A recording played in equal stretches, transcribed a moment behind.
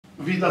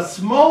with a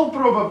small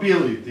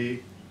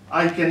probability,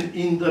 I can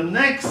in the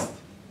next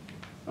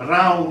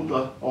round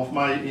of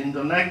my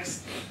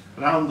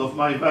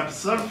web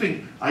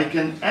surfing, I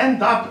can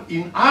end up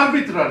in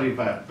arbitrary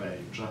web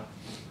page.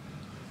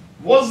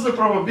 What's the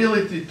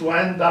probability to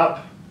end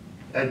up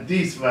at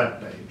this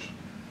web page?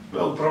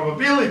 Well,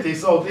 probability,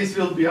 so this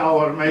will be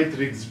our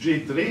matrix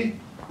G3,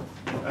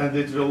 and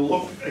it will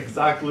look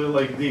exactly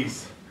like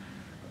this.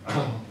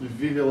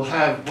 We will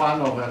have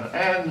 1 over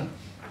n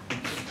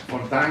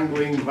for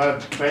dangling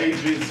web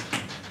pages,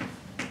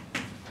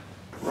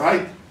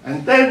 right?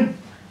 And then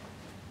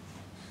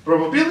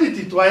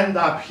probability to end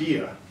up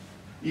here,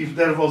 if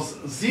there was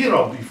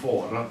 0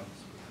 before,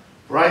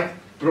 right?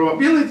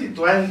 Probability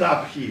to end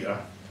up here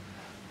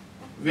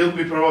will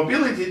be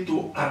probability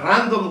to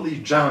randomly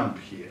jump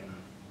here.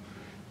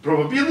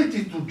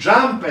 Probability to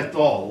jump at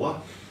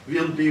all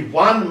will be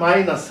 1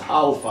 minus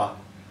alpha.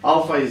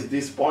 Alpha is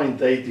this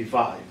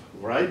 0.85,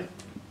 right?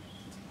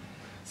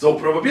 So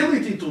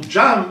probability to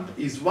jump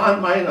is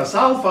 1 minus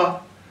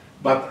alpha,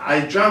 but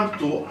I jump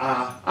to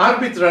an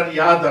arbitrary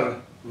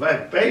other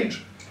web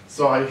page,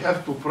 so I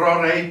have to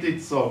prorate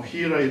it, so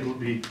here it will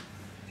be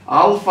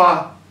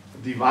alpha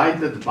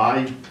divided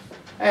by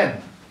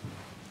n,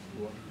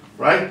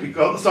 right?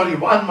 Because, sorry,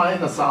 1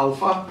 minus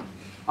alpha.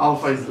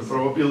 Alpha is the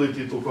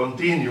probability to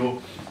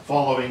continue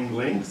following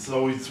links,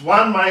 so it's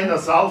 1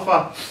 minus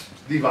alpha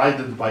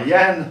divided by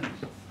n,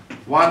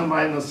 1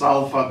 minus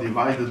alpha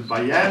divided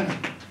by n,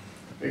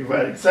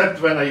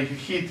 except when I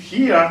hit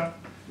here,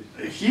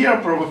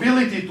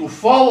 probability to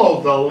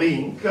follow the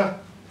link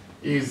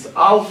is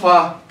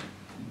alpha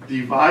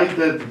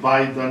divided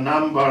by the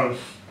number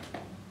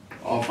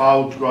of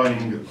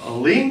outgoing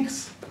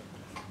links,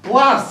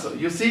 plus,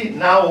 you see,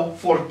 now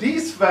for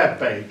this web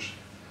page,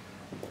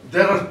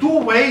 there are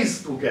 2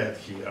 ways to get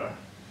here.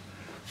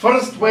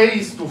 First way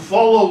is to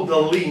follow the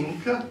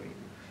link.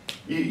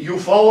 You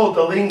follow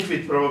the link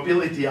with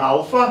probability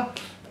alpha,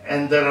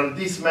 and there are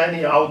this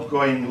many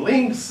outgoing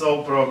links,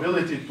 so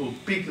probability to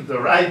pick the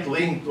right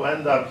link to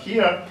end up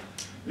here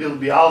will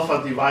be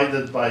alpha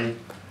divided by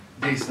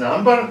this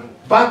number.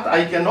 But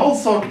I can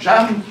also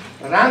jump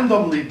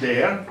randomly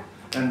there,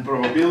 and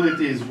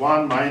probability is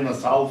 1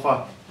 minus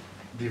alpha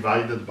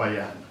divided by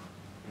n,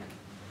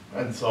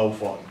 and so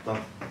forth.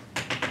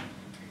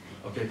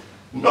 Okay.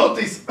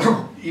 Notice,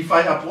 if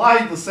I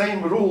apply the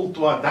same rule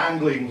to a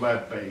dangling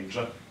web page,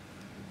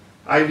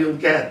 I will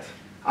get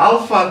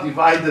alpha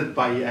divided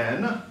by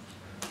n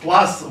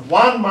plus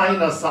 1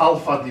 minus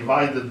alpha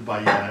divided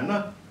by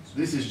n.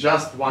 This is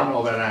just 1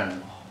 over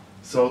n.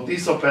 So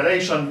this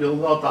operation will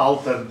not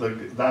alter the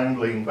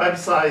dangling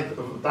website,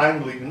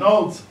 dangling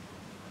nodes,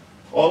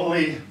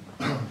 only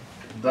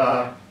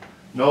the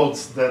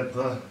nodes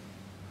that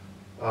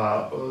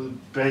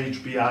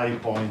page BI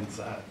points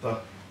at.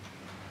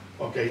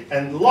 Okay,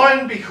 and lo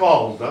and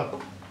behold,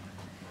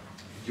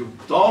 you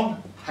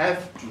don't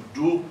have to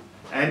do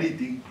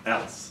anything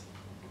else.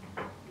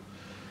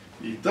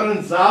 It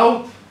turns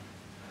out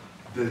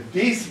that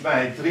this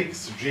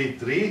matrix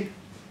G3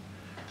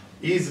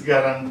 is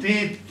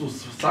guaranteed to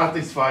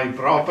satisfy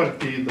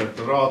property that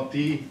rho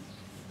t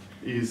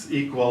is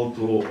equal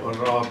to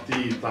rho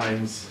t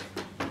times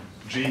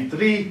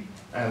G3,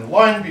 and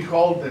lo and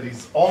behold, there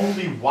is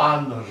only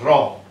one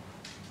rho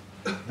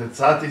that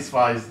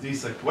satisfies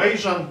this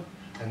equation,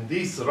 and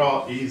this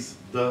rho is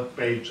the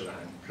page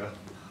rank,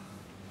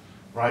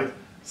 right?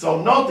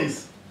 So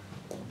notice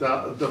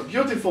the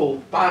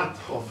beautiful part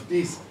of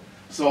this.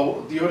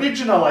 So the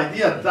original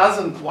idea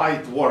doesn't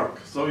quite work,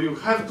 so you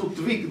have to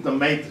tweak the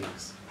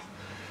matrix.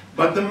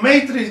 But the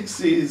matrix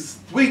is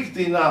tweaked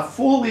in a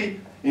fully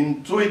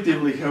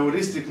intuitively,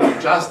 heuristically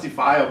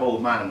justifiable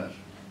manner.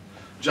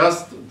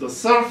 Just the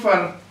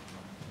surfer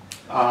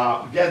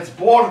gets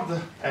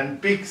bored and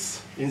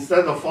picks,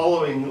 instead of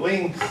following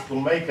links, to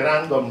make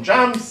random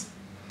jumps,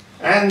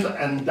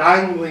 and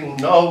dangling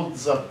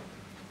nodes,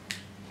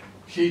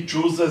 he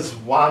chooses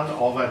 1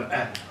 over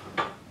n.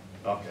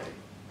 Okay.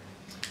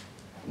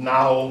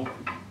 Now,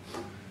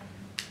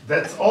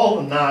 that's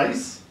all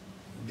nice.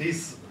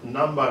 This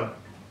number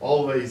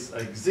always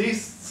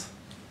exists,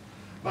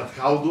 but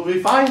how do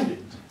we find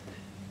it?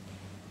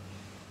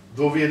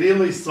 Do we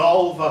really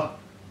solve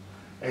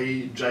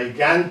a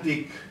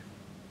gigantic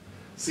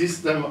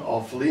system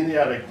of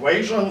linear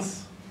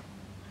equations?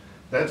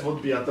 That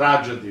would be a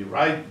tragedy,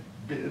 right?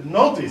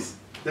 Notice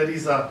there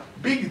is a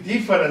big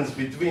difference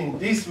between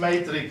this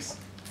matrix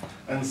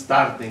and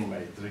starting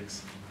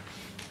matrix.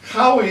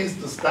 How is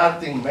the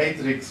starting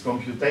matrix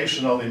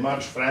computationally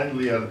much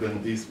friendlier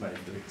than this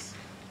matrix?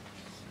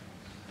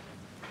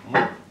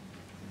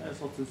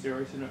 Has lots of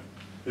zeros in it.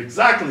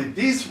 Exactly.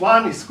 This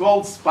one is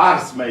called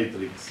sparse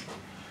matrix,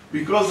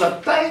 because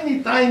a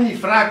tiny, tiny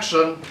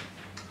fraction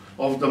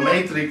of the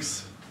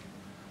matrix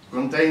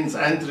contains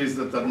entries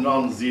that are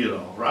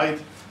non-zero, right?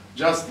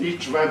 Just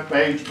each web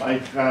page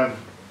might have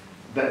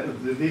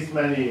this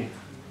many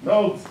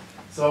nodes,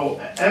 so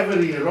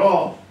every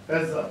row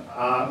has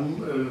a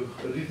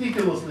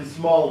ridiculously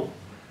small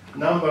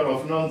number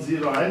of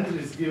non-zero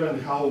entries given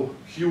how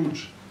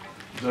huge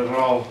the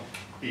row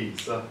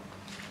is.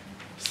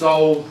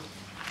 So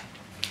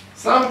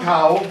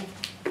somehow,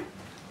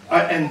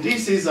 and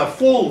this is a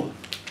full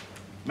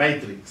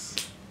matrix,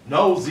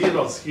 no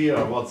zeros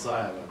here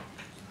whatsoever.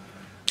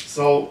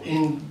 So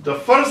in the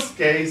first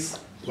case,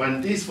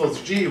 when this was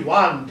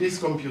G1, this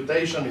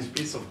computation is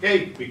piece of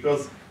cake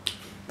because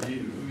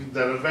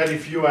there are very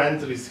few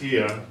entries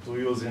here to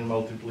use in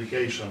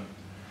multiplication.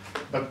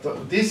 But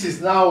this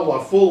is now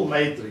a full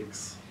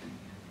matrix.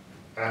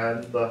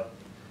 And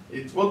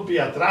it would be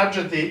a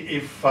tragedy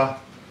if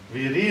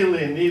we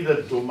really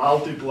needed to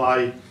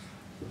multiply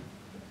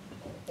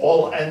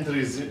all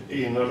entries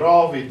in a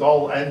row with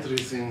all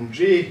entries in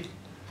G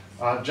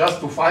just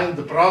to find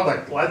the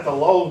product, let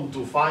alone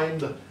to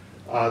find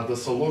the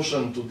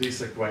solution to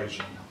this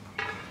equation.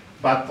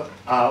 But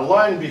lo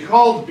and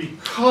behold,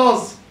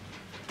 because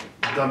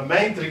the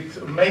matrix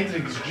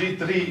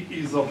G3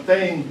 is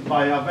obtained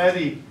by a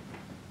very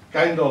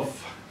kind of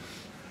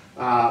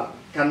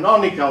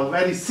canonical,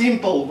 very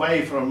simple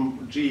way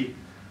from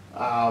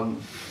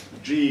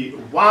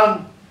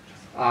G1,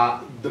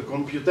 the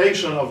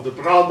computation of the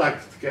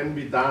product can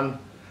be done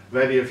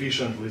very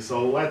efficiently.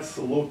 So let's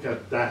look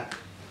at that.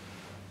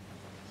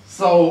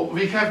 So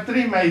we have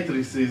three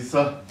matrices.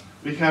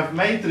 We have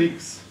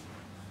matrix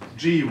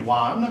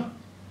G1,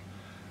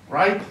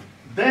 right?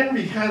 Then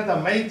we had a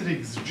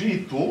matrix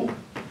G2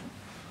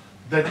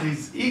 that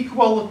is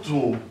equal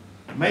to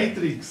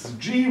matrix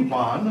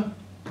G1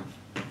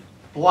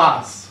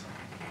 plus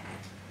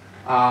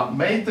a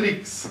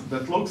matrix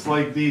that looks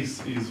like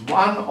this is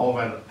 1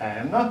 over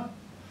n,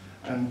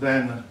 and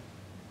then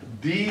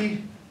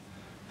D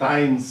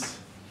times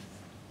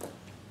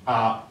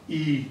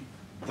E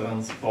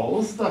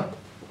transposed,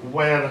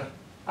 where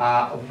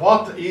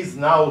what is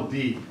now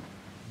D?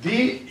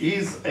 D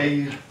is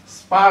a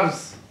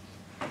sparse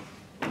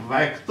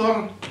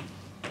vector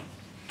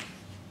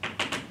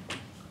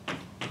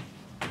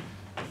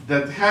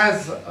that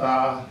has,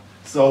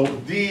 so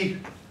di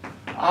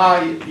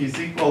is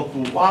equal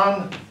to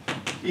 1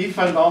 if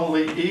and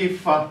only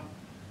if pi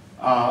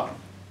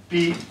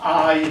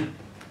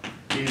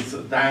is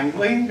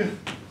dangling,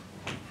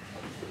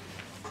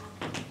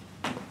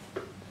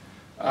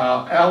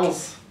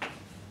 else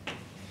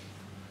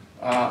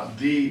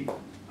di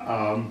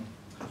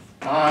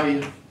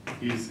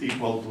is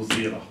equal to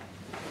 0.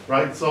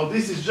 Right? So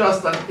this is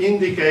just an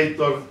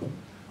indicator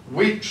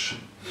which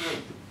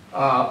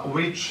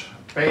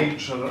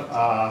page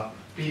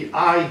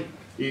pi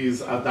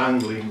is a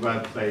dangling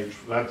web page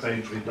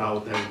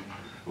without any.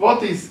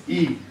 What is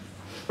E?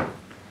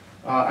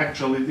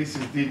 Actually, this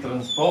is D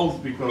transpose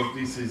because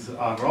this is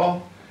a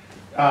row.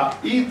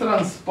 E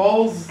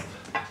transpose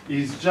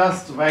is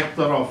just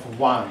vector of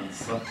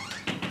ones.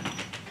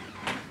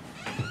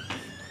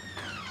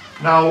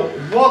 Now,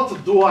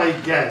 what do I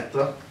get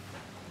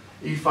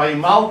if I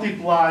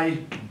multiply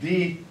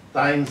D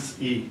times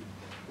E?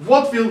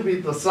 What will be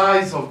the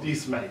size of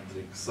this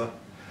matrix?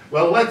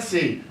 Well, let's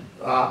see.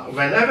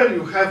 Whenever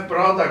you have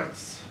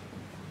products,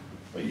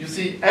 you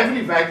see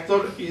every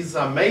vector is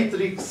a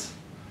matrix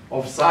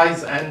of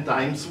size n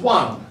times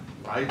 1,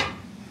 right?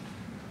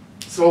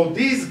 So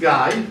this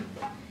guy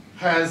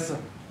has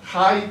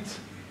height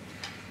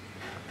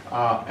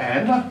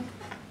n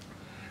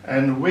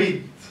and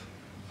width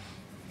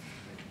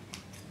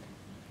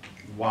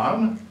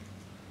 1.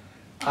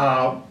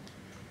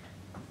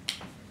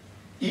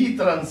 E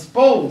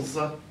transpose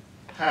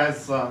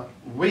has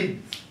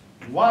width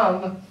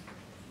 1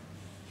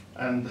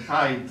 and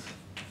height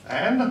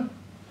n.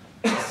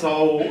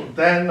 So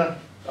then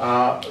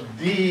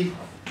D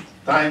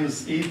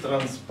times E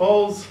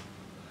transpose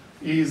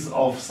is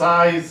of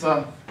size,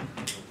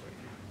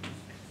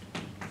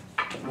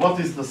 what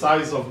is the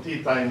size of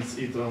D times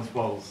E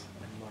transpose?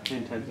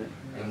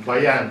 And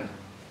by n.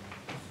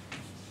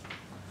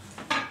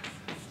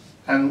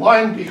 And lo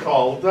and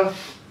behold,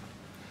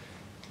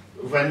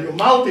 when you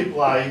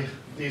multiply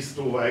these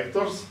two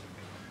vectors,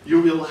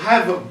 you will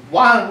have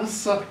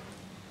ones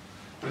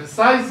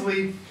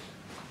precisely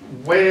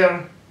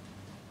where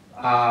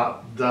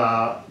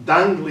the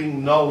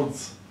dangling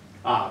nodes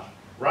are,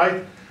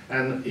 right?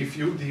 And if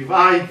you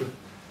divide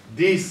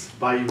this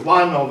by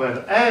 1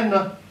 over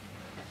n,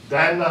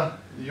 then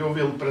you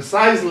will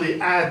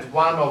precisely add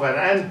 1 over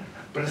n,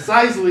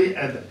 precisely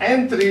at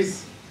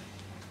entries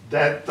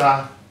that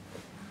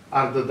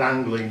are the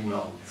dangling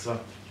nodes.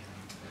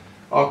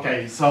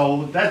 Okay,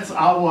 so that's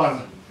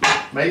our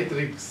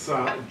matrix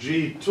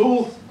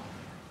G2.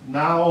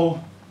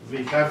 Now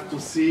we have to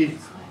see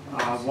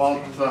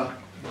what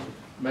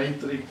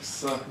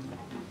matrix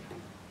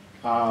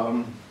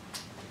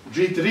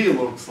G3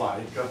 looks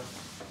like.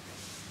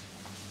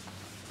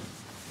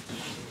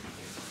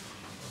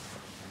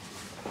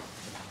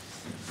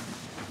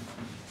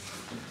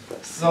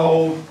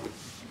 So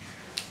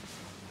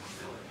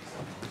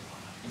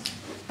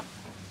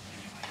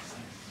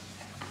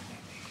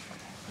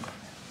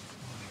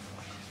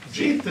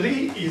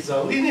G3 is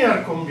a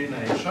linear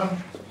combination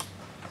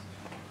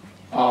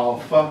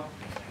of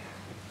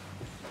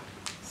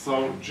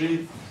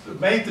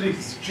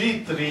matrix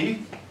G3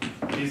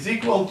 is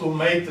equal to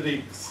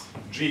matrix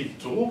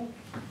G2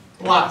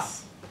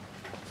 plus,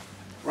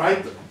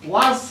 right?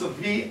 Plus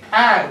we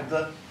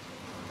add,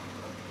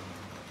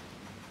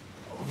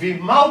 we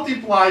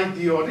multiply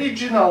the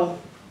original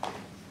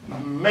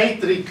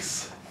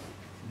matrix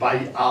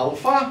by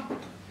alpha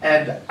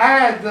and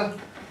add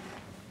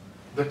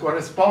the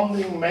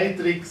corresponding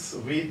matrix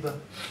with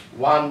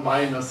 1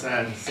 minus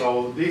n.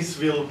 So this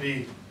will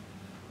be,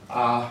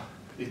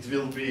 it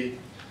will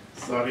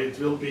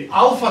be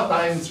alpha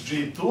times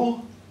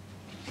G2,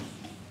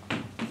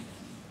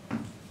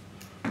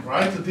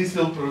 right? This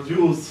will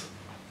produce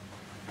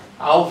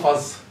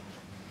alphas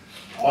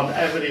on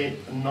every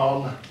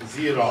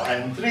non-zero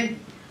entry.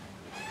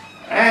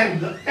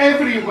 And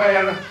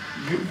everywhere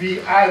we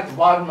add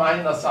 1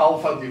 minus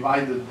alpha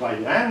divided by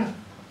n.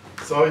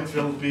 So it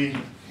will be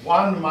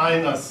 1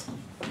 minus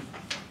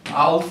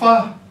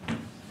alpha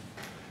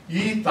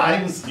E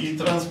times E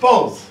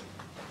transpose.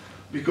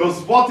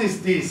 Because what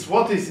is this?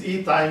 What is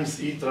E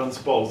times E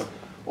transpose?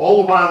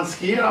 All ones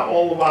here,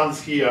 all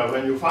ones here.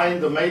 When you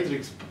find the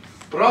matrix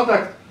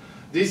product,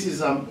 this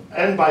is an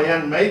n by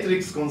n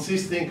matrix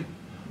consisting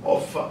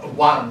of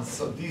ones.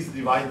 So this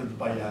divided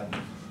by n.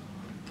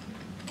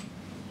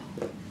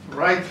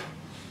 Right?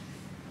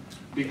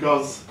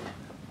 Because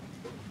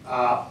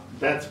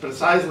that's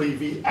precisely,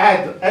 we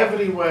add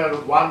everywhere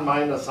 1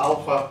 minus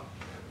alpha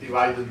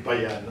divided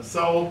by n.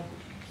 So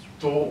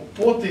to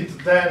put it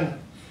then,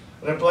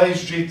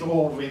 replace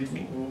G2 with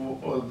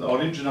the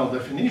original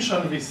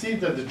definition, we see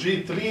that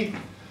G3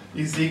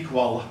 is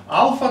equal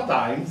alpha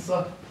times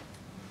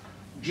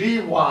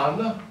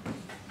G1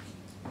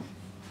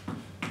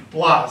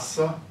 plus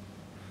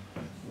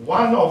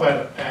 1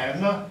 over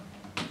n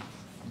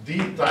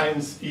d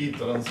times E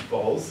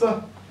transpose,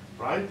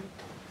 right?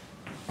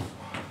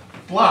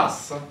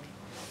 Plus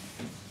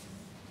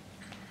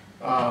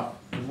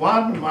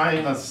 1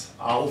 minus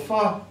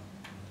alpha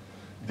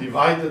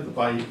divided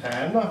by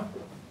n,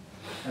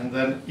 and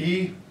then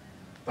E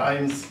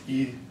times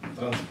E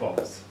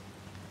transpose.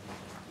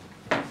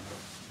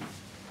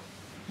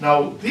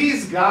 Now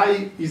this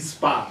guy is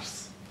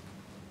sparse,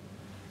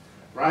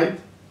 right?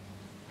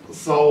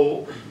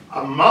 So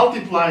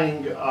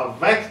multiplying a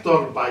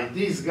vector by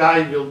this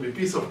guy will be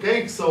piece of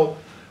cake, so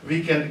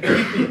we can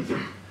keep it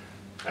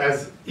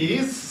as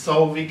is,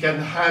 so we can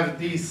have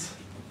this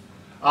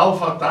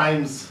alpha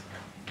times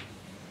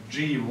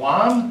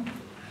G1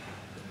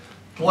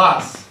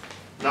 plus,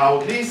 now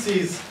this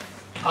is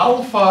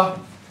alpha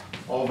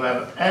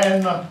over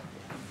n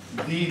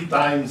d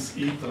times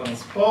E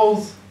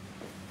transpose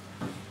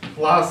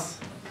plus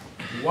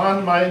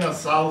 1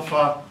 minus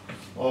alpha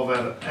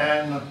over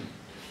n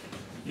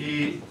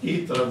E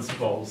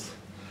transpose.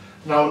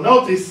 Now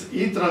notice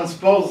E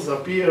transpose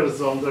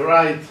appears on the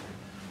right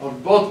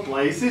on both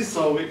places,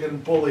 so we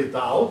can pull it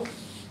out.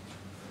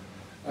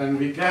 And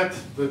we get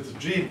that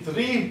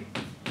G3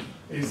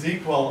 is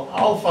equal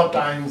alpha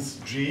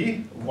times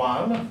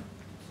G1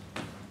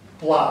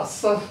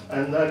 plus,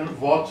 and then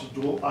what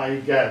do I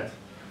get?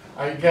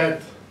 I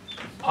get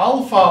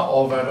alpha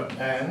over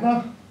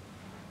n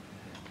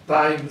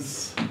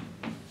times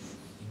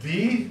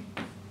d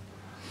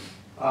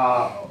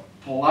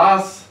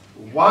plus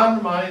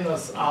 1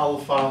 minus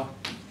alpha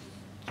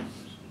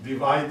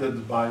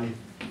divided by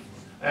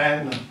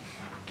n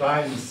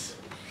times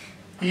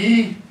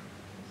E,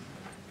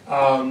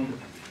 and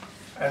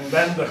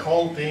then the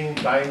whole thing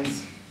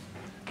times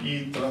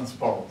E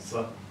transpose,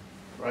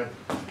 right?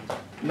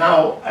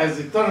 Now, as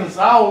it turns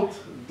out,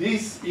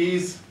 this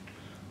is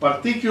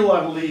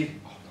particularly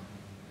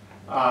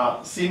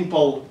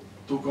simple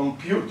to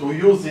compute, to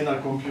use in a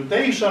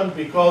computation,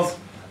 because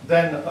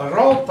then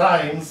rho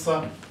times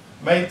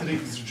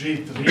matrix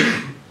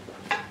G3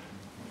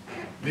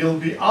 will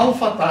be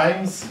alpha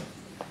times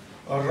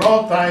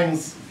rho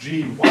times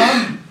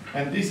G1,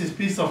 and this is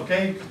piece of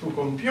cake to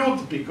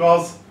compute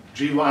because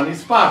G1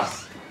 is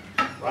sparse,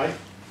 right?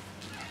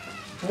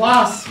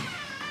 Plus,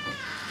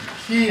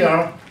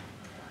 here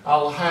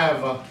I'll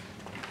have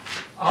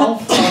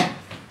alpha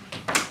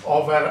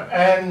over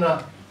n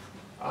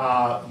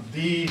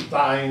d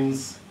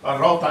times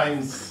rho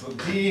times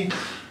d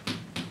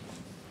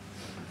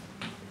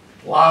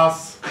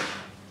plus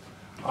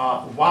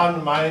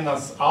 1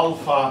 minus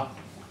alpha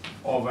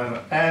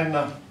over n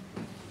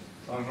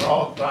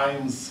rho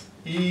times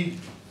E,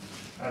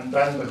 and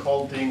then the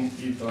whole thing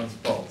E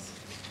transpose.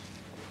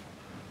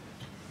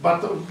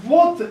 But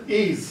what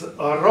is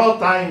rho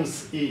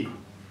times E?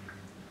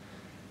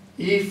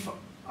 If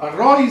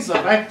rho is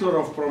a vector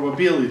of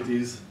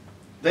probabilities,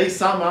 they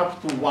sum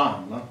up to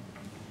 1,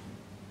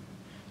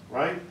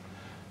 right?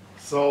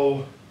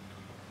 So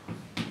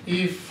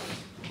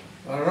if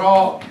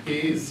rho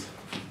is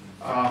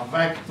a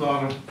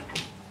vector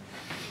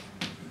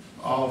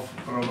of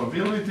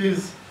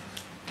probabilities,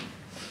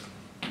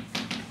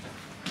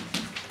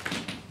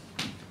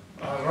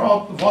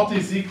 rho, what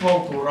is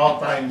equal to rho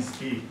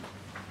times E?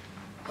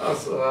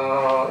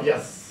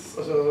 Yes.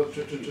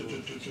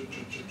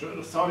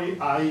 Sorry,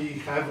 I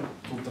have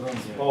to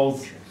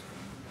transpose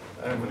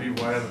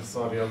everywhere.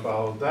 Sorry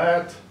about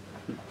that.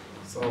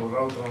 So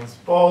rho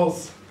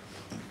transpose.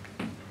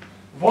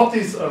 What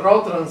is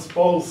rho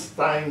transpose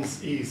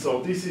times E?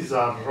 So this is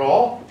a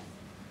rho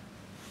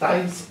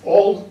times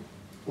all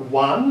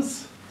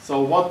ones. So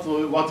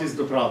what is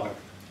the product?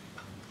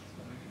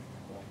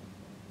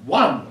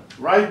 1,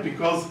 right?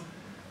 Because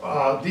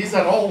these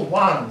are all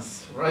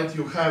ones, right?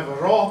 You have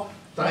rho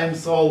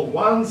times all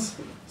ones.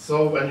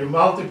 So when you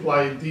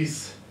multiply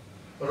this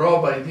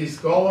row by this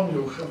column,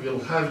 you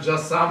will have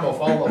just sum of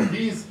all of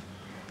these.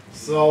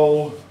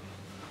 So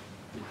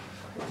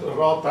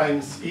rho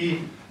times E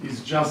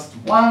is just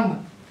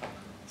 1.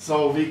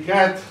 So we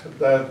get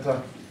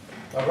that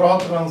rho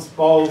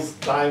transpose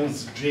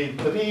times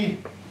G3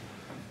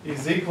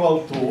 is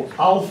equal to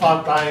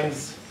alpha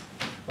times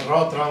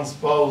rho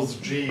transpose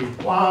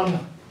G1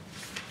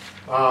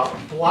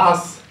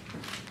 plus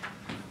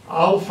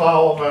alpha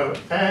over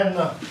n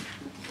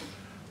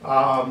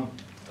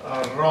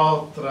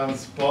rho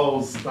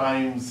transpose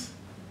times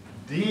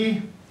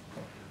D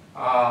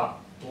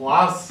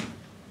plus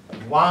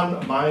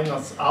 1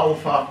 minus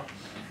alpha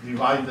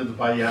divided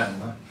by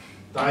n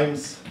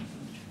times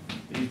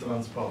E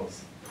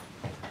transpose.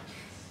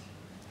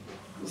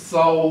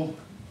 So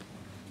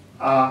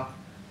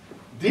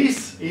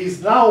this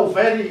is now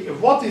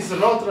what is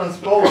rho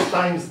transpose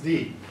times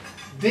D?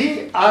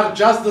 D are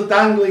just the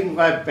dangling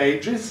web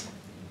pages,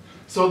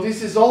 so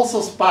this is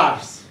also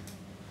sparse.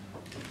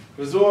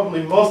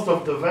 Presumably most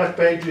of the web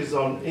pages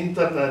on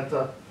internet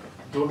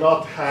do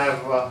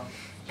have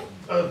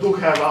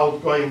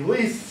outgoing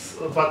lists,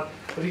 but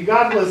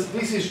regardless,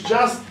 this is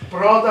just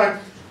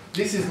product,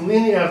 this is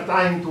linear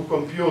time to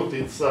compute.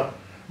 It's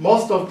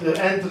most of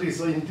the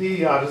entries in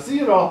D are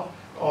 0.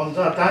 On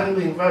the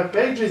dangling web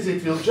pages,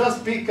 it will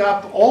just pick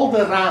up all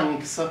the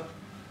ranks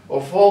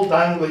of all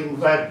dangling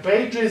web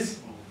pages,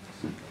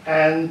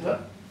 and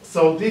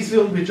so this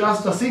will be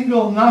just a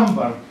single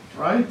number,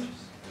 right?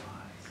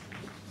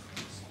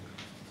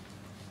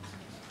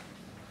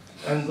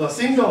 And the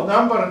single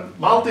number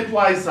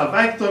multiplies a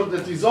vector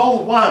that is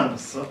all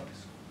ones.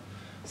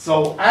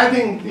 So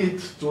adding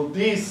it to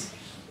this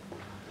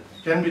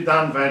can be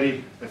done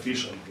very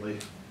efficiently.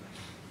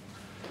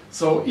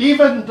 So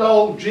even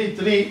though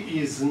G3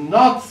 is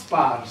not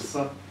sparse,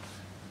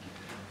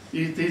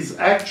 it is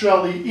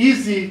actually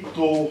easy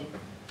to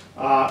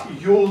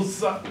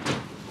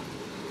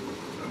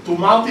to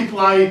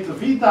multiply it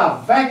with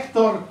a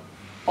vector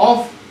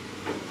of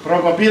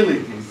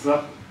probabilities.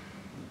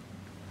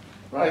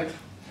 Right?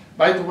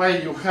 By the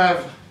way, you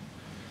have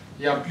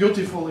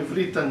beautifully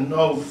written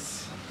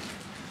notes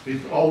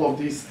with all of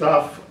this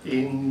stuff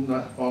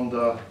on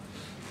the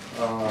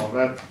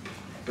web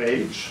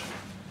page.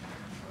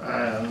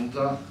 And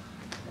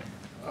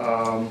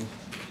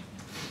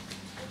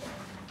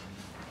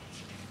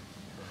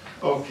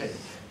okay,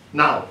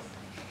 now,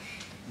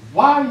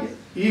 why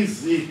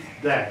is it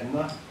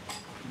then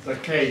the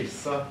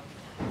case,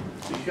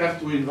 we have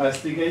to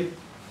investigate,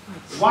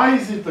 why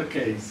is it the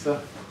case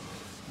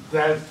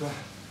that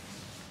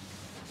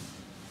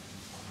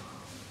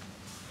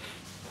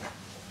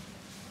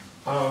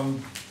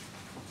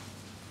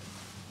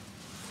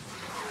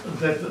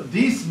that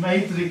this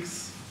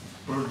matrix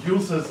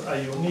produces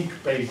a unique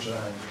page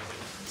rank?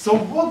 So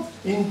what,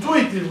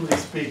 intuitively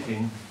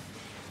speaking,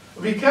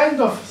 we kind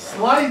of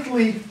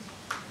slightly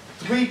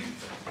tweaked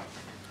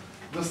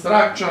the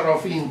structure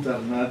of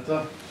internet,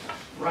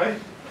 right?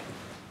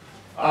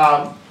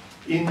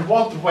 In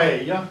what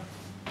way?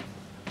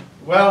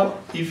 Well,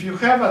 if you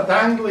have a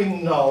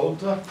dangling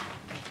node,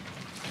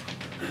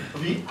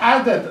 we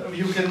added,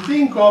 you can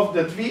think of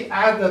that we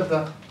added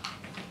a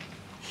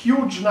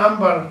huge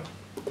number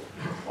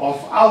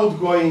of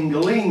outgoing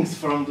links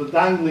from the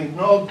dangling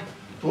node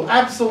to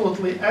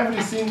absolutely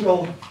every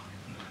single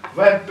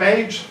web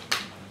page.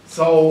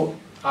 So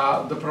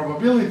the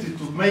probability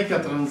to make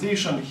a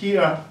transition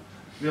here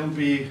will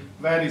be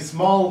very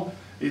small.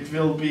 It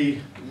will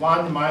be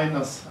 1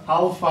 minus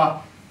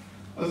alpha,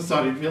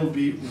 it will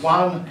be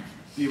 1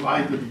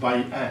 divided by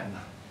n,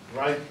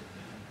 right?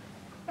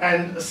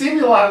 And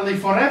similarly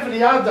for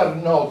every other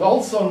node,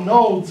 also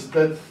nodes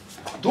that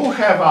do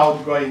have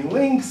outgoing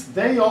links,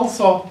 they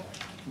also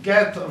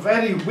get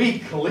very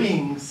weak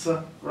links,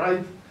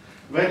 right?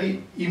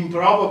 Very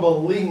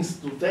improbable links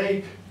to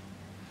take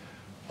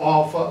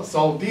off.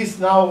 So this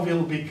now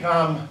will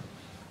become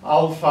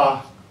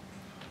alpha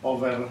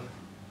over,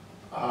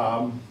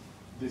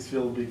 this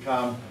will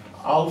become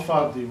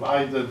alpha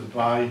divided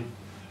by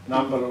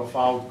number of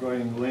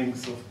outgoing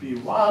links of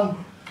P1,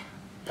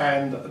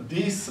 and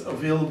this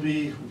will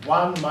be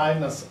 1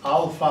 minus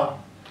alpha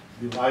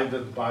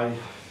divided by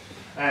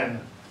n.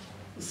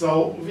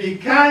 So we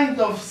kind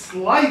of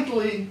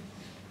slightly,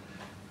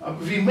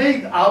 we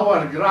made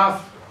our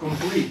graph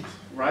complete,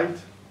 right?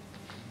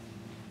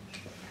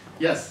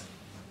 Yes?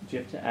 Do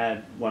you have to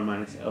add 1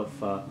 minus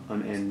alpha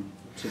on n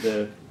to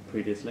the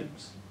previous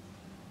links?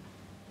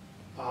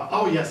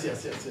 Oh, yes.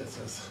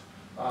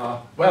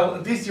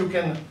 Well, this you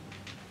can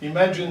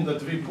imagine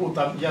that we put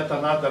yet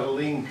another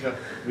link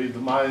with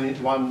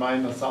 1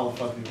 minus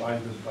alpha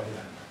divided by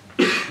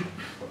n.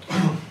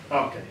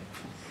 Okay.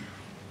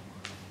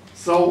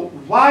 So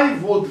why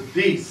would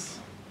this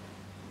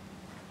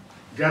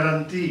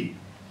guarantee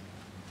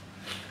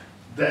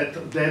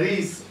that there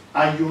is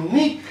a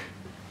unique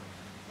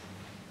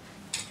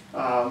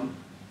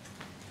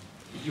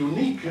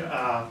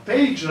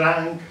page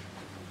rank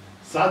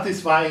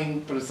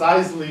satisfying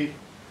precisely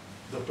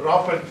the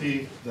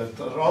property that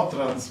rho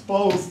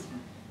transpose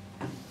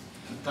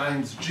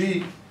times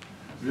G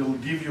will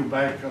give you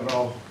back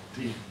rho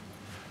T?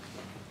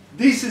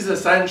 This is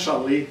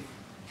essentially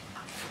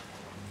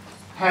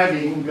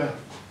having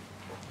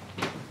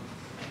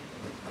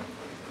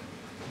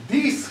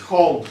this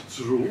hold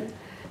true,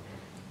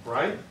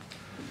 right?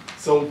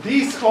 So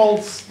this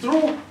holds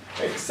true,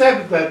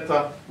 except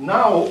that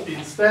now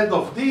instead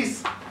of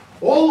this,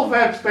 all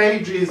web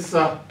pages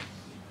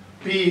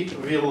P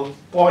will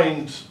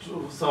point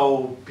to,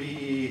 so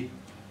P,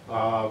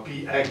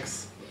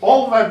 Px,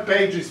 all web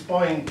pages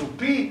point to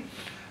P,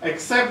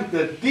 except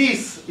that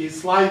this is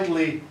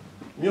slightly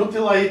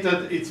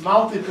mutilated, it's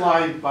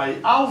multiplied by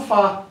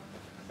alpha,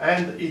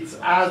 and it's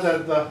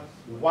added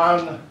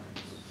 1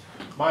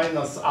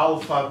 minus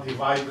alpha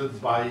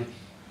divided by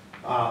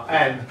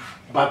n.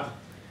 But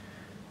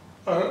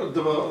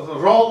the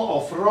role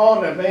of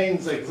rho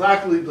remains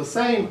exactly the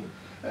same,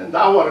 and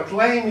our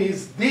claim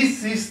is this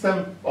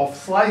system of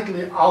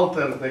slightly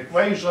altered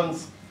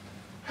equations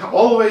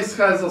always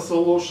has a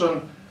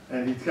solution,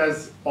 and it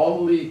has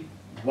only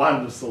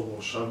one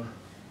solution,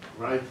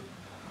 right?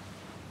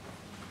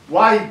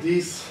 Why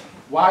this?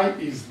 Why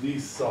is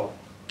this so?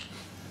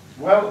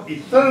 Well,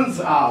 it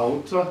turns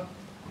out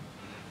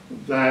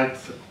that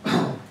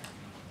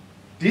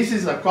this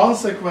is a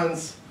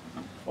consequence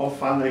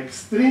of an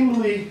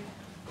extremely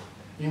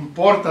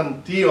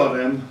important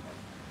theorem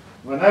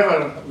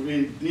whenever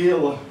we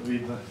deal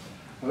with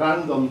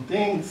random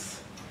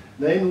things,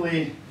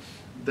 namely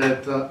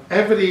that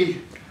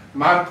every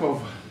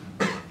Markov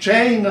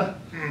chain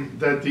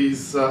that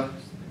is a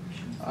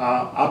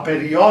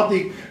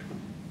periodic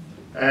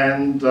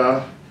and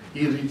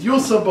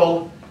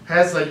irreducible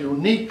has a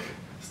unique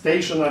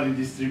stationary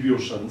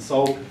distribution.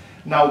 So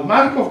now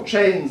Markov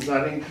chains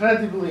are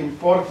incredibly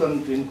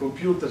important in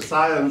computer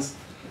science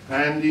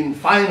and in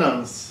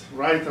finance,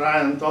 right?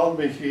 Ryan told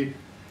me he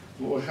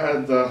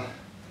had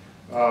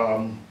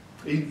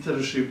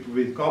internship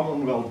with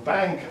Commonwealth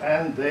Bank,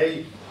 and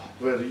they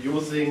were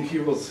using, he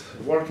was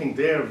working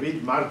there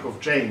with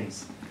Markov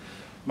chains.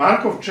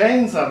 Markov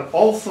chains are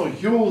also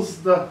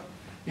used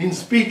in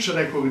speech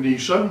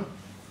recognition.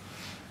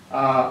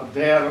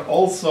 They are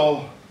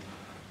also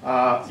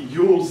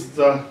used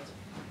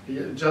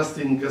just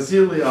in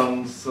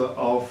gazillions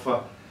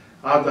of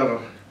other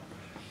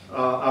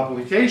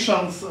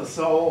applications.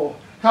 So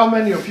how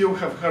many of you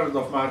have heard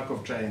of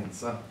Markov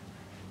chains?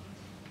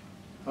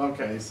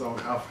 Okay, so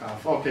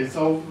half. Okay,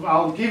 so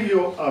I'll give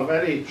you a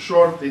very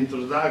short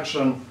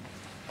introduction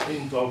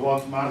into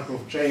what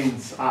Markov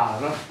chains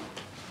are.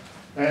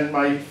 And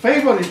my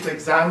favorite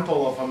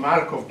example of a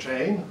Markov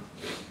chain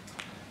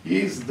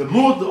is the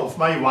mood of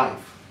my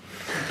wife.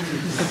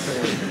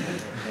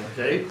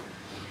 Okay?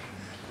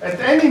 At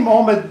any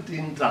moment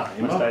in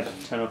time... Must I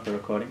turn off the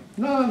recording?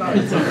 No,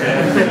 it's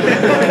okay.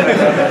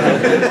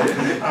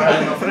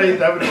 I'm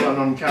afraid everyone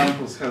on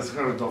campus has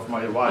heard of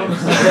my wife.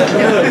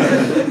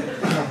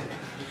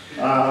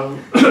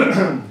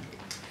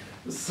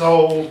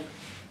 So,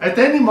 at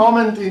any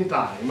moment in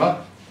time,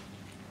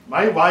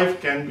 my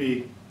wife can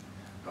be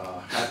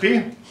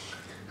happy,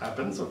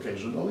 happens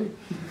occasionally,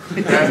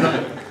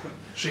 and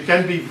she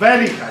can be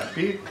very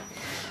happy,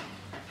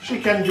 she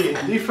can be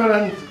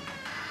indifferent,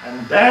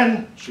 and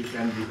then she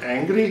can be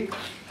angry,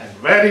 and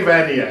very,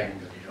 very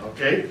angry,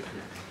 okay?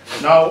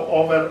 Now,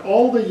 over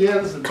all the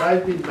years that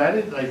I've been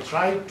married, I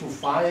tried to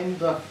find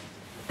the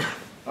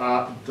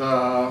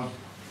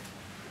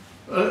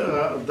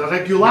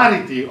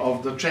regularity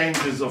of the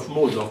changes of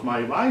mood of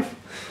my wife,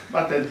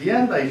 but at the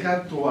end I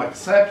had to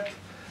accept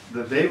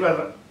that they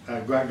were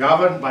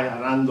governed by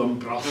a random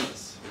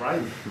process,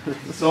 right?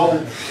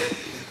 So,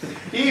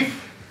 if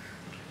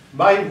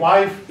my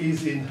wife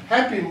is in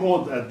happy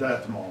mood at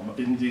that moment,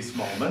 in this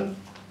moment,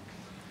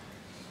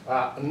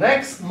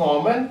 next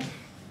moment,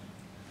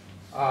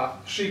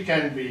 she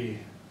can be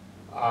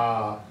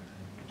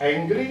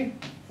angry,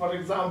 for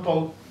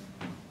example.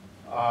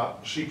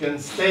 She can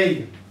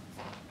stay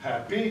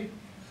happy.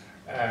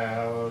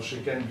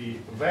 She can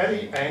be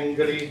very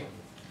angry.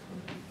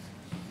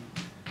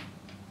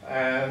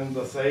 And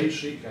say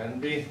she can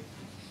be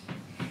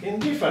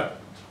indifferent.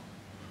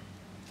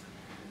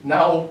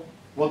 Now,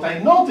 what I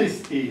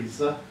noticed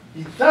is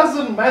it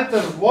doesn't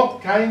matter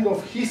what kind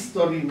of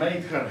history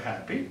made her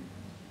happy.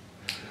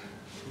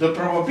 The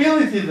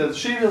probability that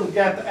she will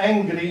get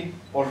angry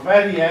or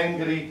very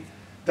angry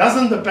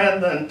doesn't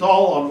depend at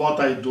all on what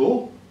I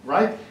do,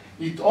 right?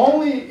 It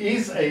only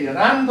is a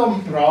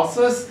random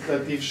process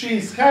that if she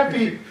is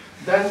happy,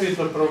 then with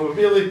the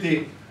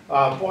probability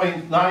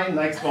 0.9,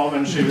 next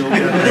moment she will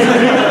get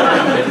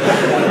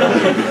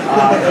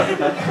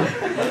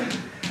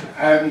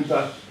and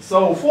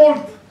so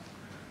forth.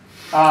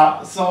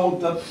 So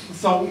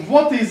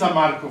what is a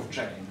Markov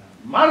chain?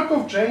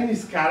 Markov chain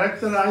is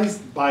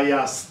characterized by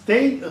a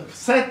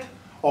set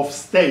of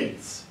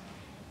states.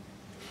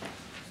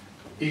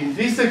 In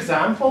this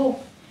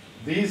example,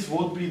 these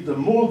would be the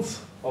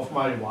moods of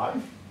my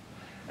wife,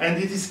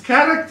 and it is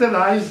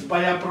characterized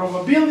by a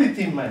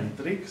probability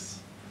matrix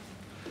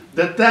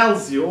that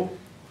tells you,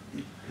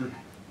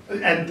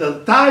 and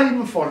the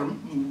time for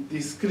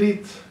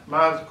discrete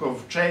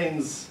Markov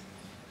chains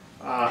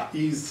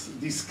is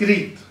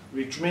discrete,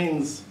 which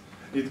means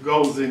it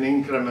goes in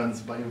increments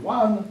by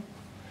 1.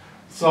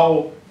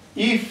 So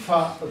if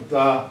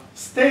the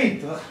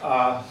state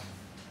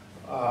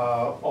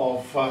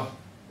of,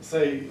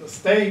 say,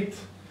 state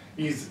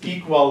is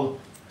equal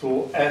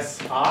to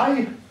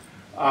Si,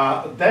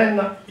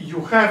 then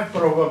you have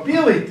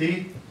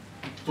probability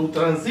to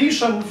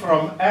transition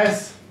from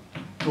S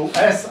to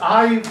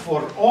Si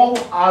for all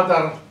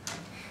other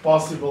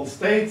possible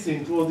states,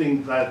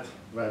 including that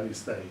very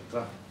state.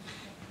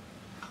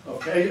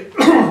 Okay.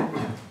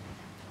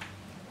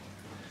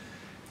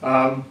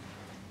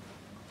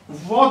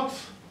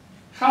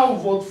 How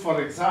would,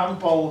 for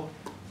example,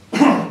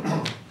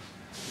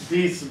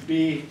 this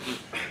be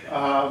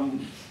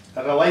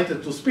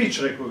related to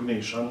speech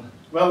recognition?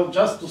 Well,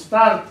 just to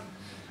start,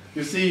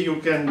 you see, you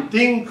can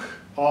think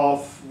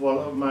of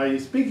my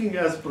speaking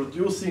as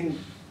producing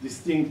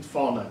distinct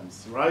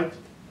phonemes, right?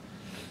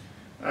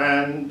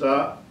 And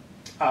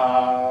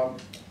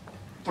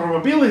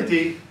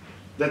probability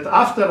that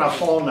after a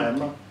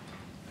phoneme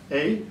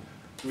A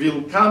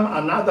will come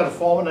another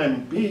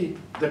phoneme B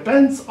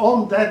depends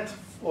on that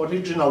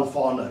original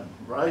phoneme,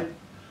 right?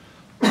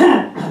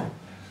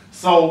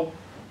 So,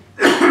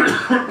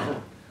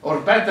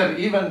 or better,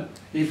 even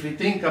if we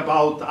think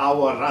about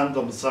our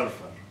random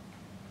surfer,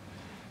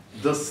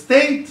 the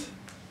state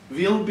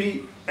will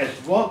be at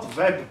what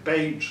web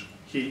page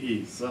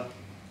he is.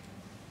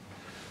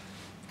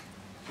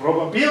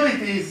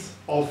 Probabilities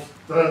of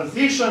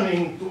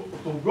transitioning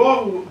to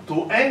go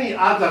to any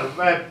other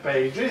web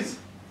pages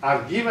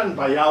are given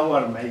by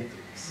our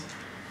matrix,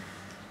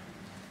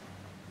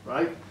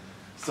 right?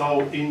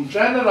 So in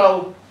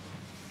general,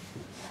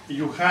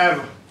 you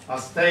have a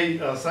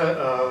set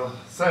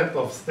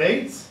of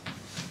states,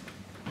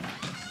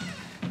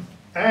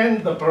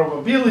 and the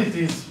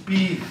probabilities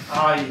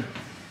Pi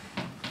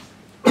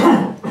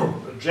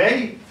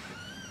j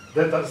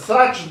that are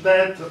such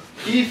that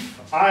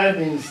if I am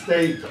in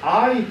state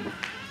I,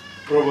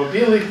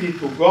 probability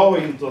to go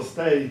into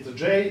state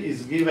j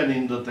is given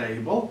in the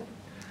table,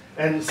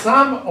 and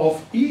sum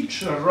of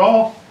each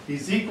row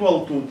is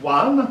equal to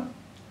 1,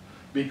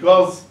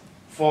 because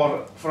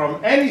from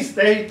any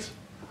state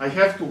I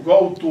have to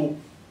go to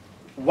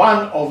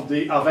one of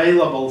the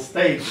available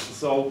states.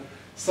 So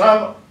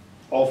sum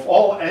of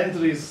all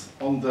entries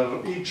on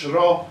each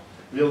row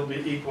will be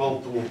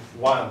equal to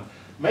 1.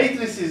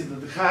 Matrices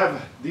that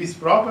have this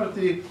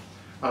property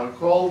are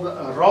called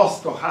row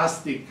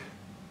stochastic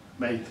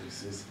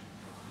matrices.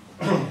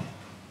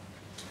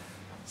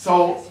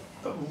 So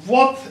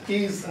what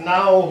is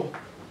now,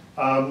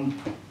 and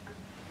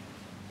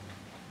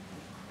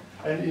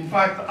in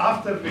fact,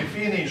 after we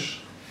finish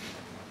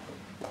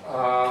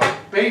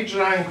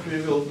PageRank,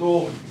 we will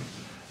do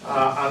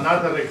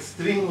another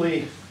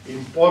extremely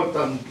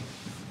important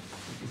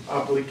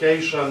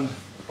application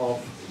of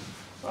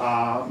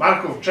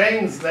Markov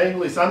chains,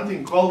 namely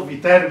something called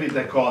Viterbi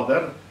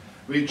decoder,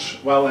 which,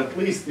 well, at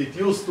least it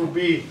used to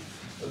be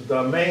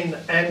the main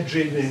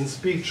engine in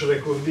speech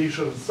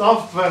recognition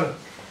software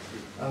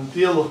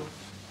until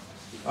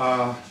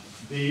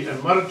the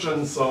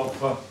emergence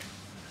of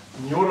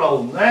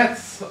neural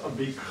nets,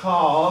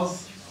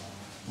 because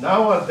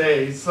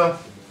nowadays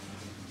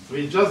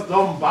we just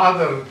don't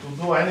bother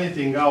to do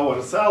anything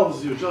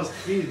ourselves. You just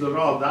feed the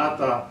raw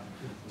data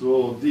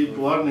to deep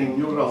learning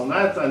neural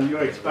net and you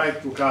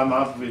expect to come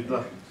up with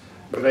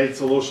great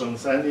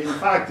solutions. And in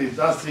fact, it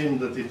does seem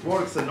that it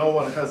works and no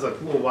one has a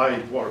clue why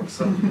it works.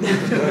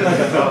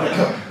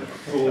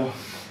 To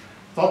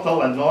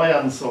total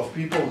annoyance of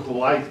people who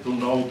like to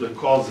know the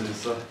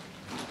causes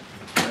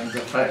and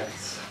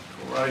effects,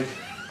 right?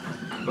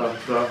 But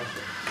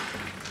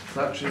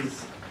such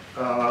is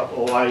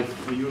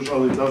life.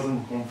 Usually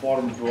doesn't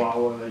conform to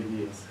our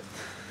ideas.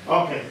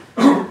 Okay,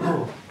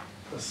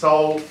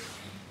 so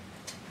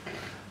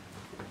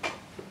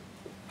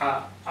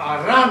a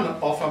run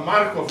of a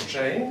Markov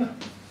chain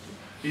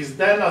is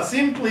then a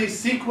simply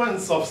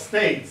sequence of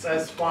states,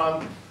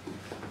 S1,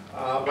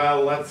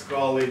 well, let's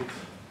call it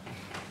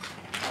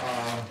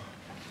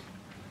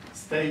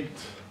state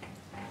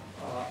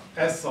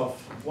S of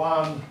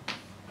 1,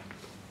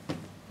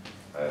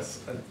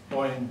 S at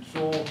point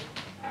 2,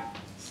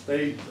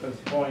 state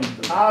at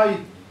point I,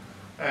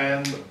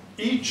 and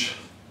each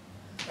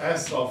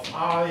S of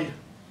I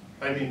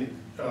mean,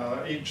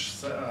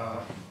 each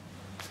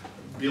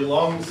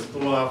belongs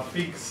to a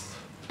fixed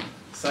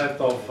set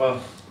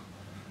of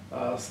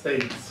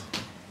states,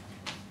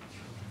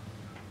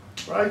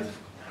 right?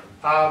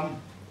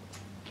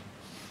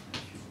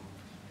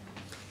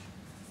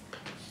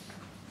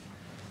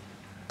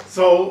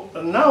 So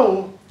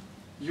now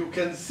you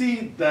can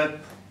see that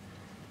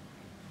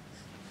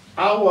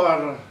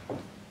our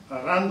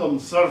random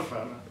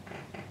surfer,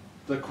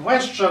 the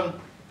question,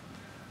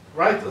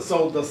 right?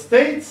 So the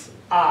states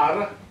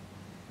are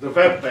the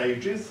web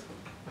pages.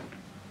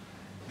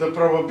 The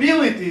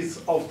probabilities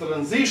of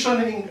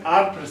transitioning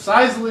are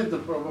precisely the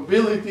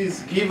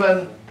probabilities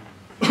given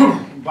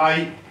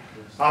by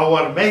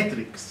our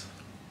matrix,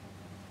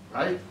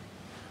 right?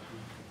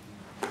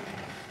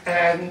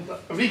 And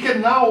we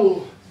can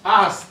now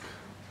ask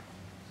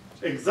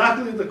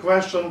exactly the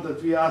question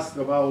that we asked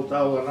about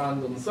our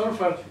random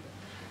surfer.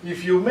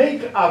 If you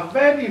make a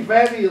very,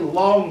 very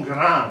long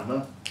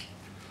run,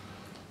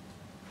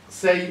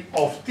 say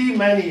of t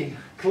many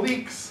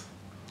clicks,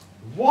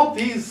 what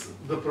is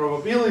the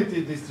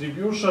probability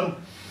distribution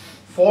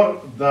for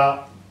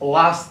the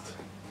last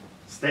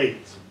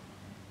state,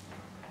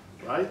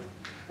 right?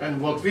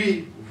 And what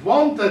we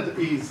wanted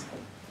is,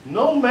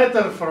 no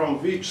matter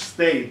from which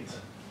state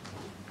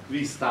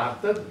we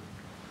started,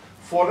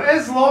 for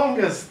as long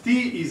as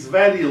t is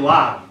very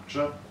large,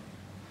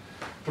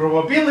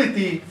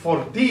 probability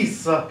for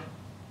this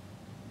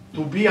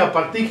to be a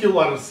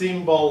particular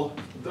symbol,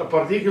 a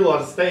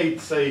particular state,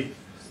 say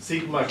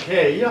sigma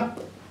k,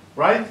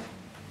 right,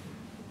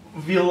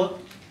 will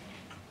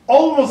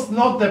almost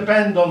not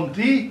depend on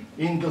t,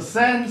 in the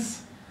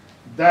sense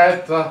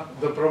that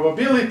the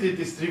probability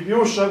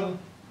distribution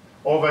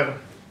over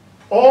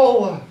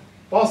all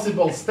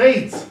possible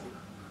states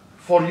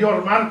for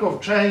your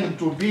Markov chain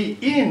to be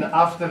in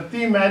after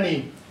t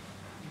many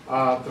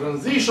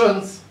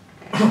transitions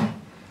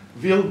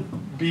will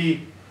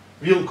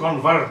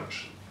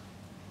converge,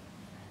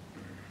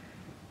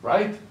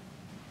 right?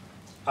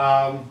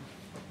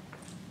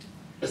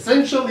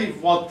 Essentially,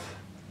 what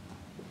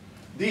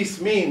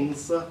this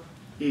means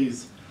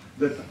is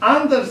that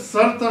under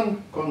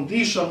certain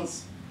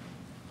conditions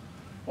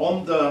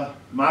on the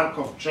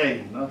Markov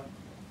chain,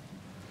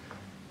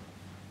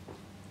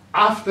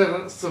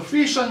 after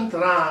sufficient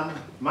run,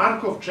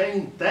 Markov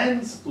chain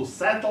tends to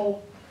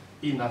settle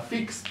in a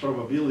fixed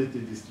probability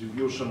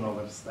distribution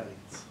over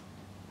states.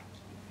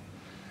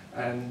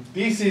 And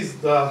this is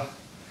the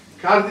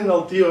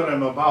cardinal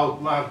theorem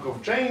about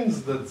Markov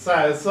chains that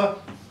says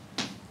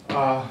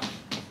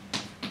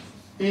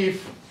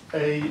if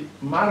a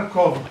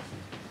Markov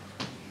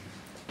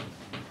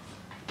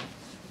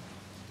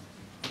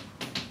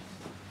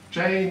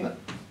chain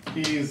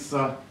is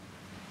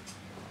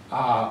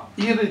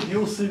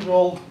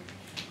irreducible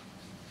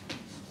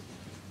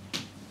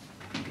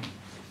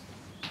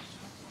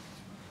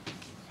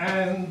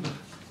and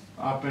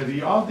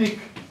periodic,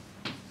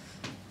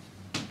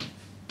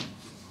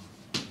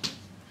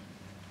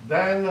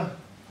 then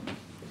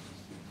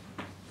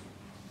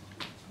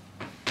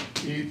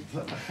it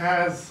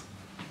has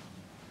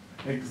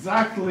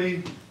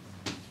exactly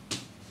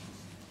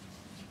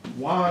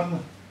one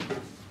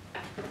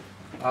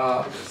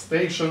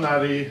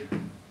stationary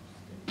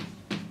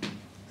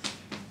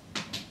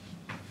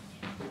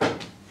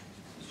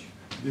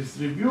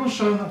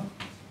distribution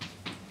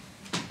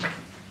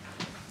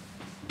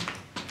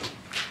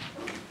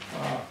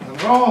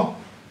rho,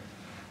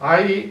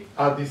 i.e.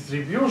 a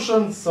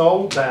distribution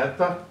so that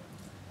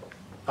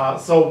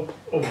so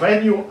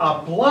when you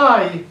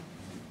apply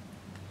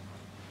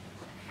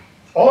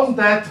on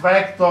that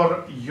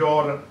vector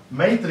your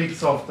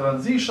matrix of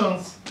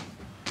transitions,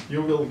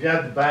 you will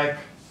get back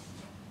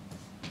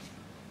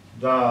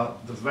the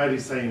very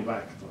same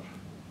vector.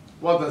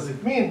 What does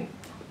it mean?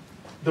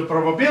 The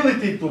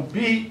probability to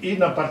be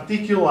in a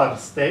particular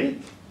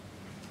state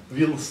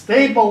will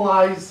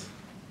stabilize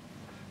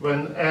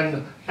when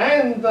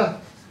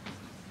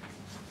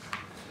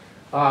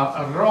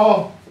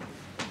rho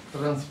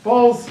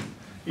transpose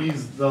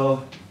is the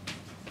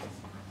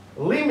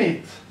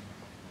limit.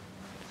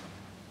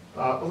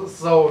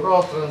 So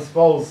rho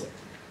transpose,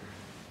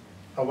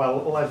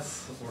 well,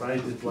 let's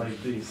write it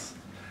like this.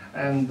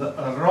 And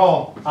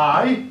rho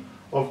I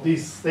of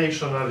this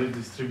stationary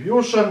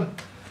distribution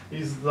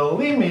is the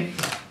limit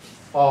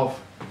of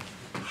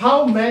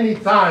how many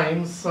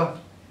times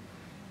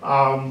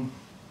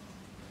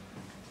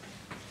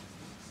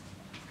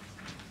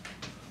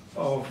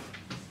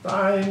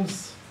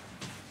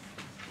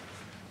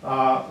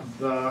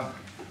the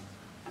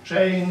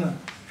chain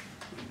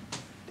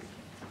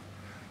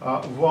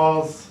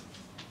was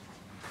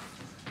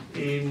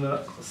in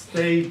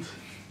state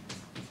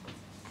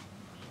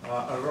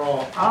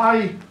rho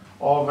I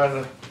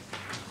over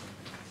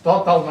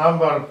total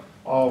number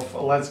of,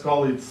 let's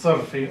call it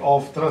surfing,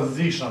 of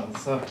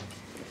transitions.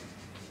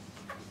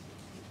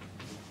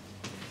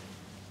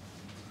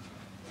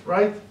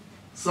 Right?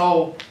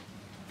 So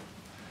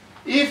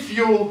if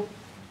you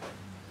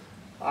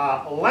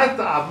let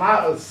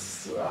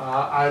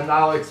and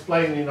I'll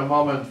explain in a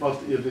moment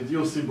what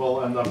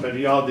irreducible and a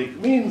periodic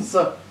means,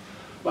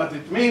 but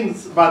it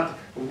means, but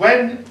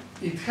when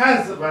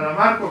a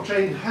Markov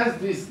chain has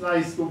these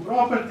nice two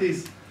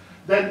properties,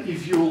 then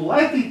if you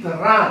let it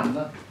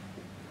run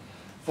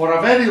for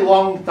a very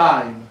long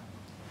time,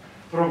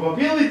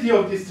 probability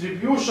of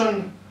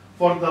distribution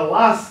for the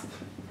last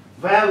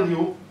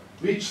value,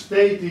 which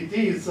state it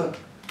is,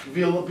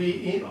 will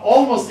be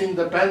almost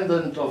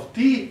independent of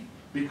t,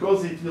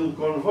 because it will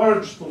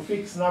converge to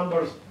fixed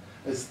numbers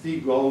as t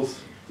goes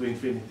to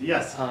infinity.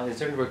 Yes? Is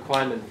there a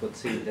requirement for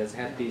t? Does it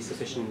have to be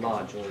sufficiently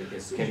large, or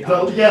is can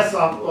be Yes,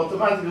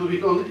 automatically,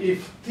 because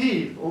if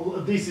t,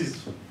 this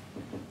is,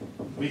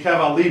 we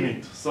have a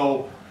limit.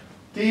 So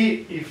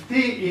t, if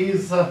t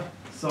is,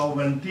 so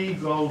when t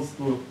goes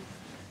to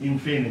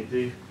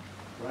infinity,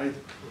 right?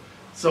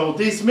 So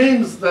this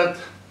means that,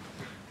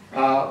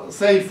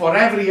 say for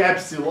every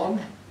epsilon,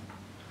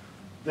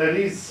 there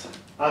is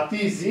a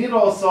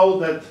t0, so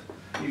that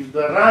if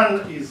the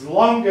run is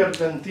longer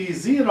than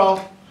t0,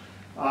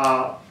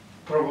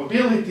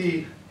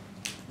 probability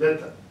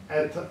that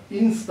at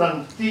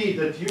instant t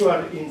that you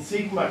are in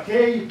sigma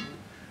k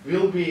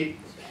will be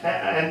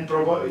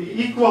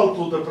equal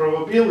to the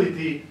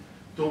probability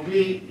to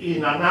be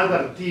in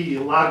another t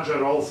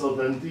larger also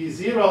than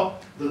t0.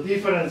 The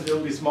difference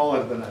will be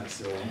smaller than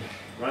epsilon,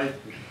 right?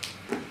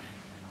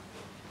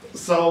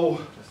 So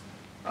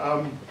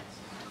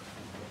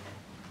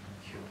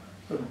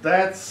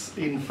that's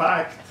in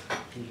fact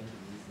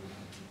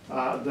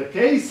the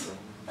case,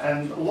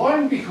 and lo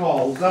and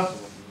behold,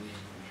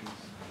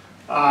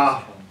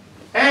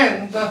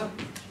 and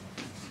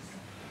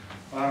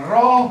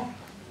rho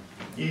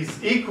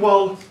is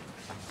equal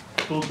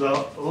to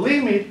the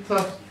limit,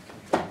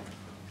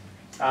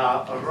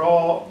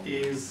 rho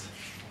is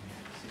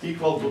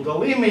equal to the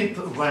limit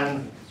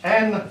when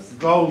n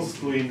goes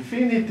to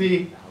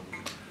infinity,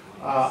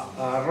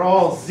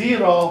 rho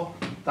 0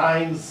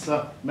 times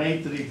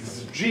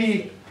matrix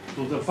G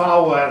to the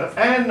power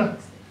n,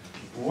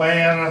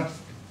 where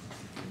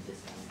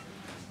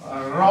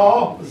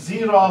rho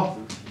 0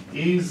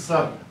 is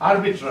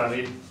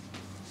arbitrary.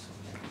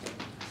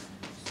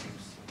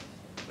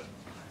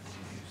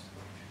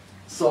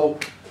 So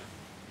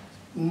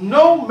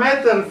no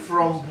matter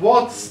from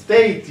what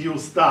state you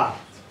start,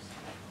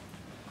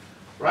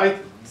 right?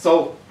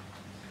 So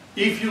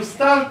if you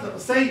start,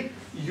 say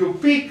you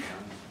pick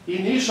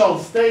initial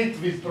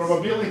state with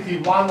probability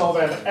 1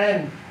 over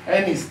n,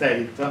 any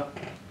state,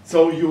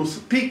 so you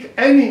pick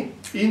any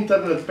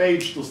internet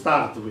page to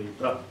start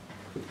with,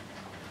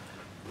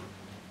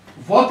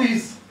 what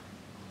is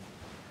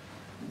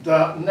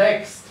the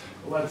next,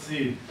 let's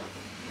see,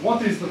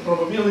 what is the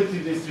probability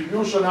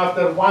distribution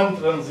after one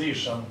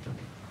transition?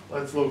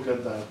 Let's look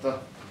at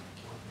that.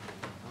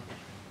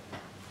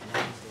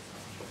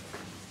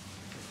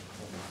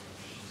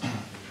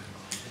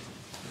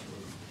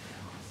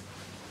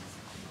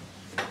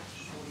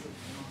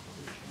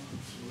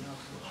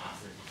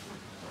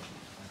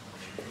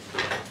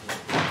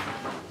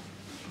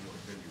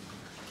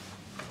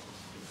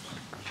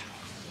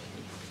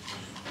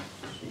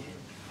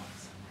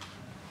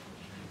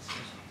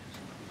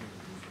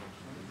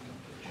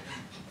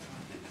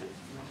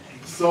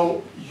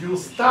 So you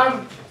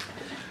start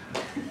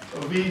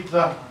with,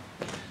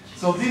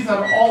 so these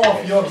are all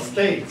of your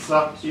states.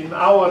 In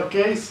our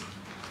case,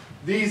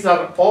 these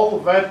are all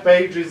web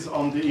pages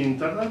on the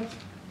internet.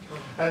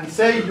 And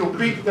say you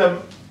pick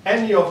them,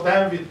 any of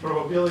them with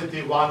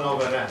probability 1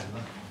 over n.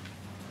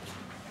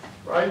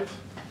 Right?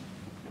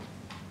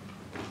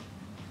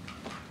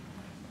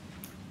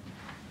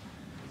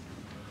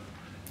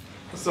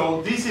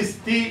 So this is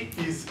t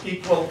is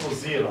equal to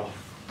 0.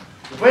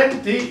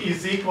 When t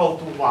is equal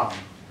to 1.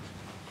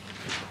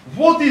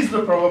 What is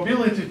the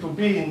probability to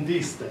be in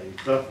this state?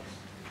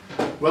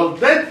 Well,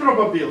 that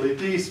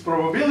probability is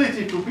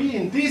probability to be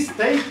in this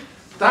state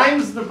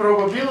times the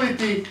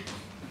probability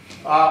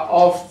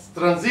of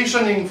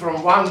transitioning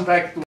from one back to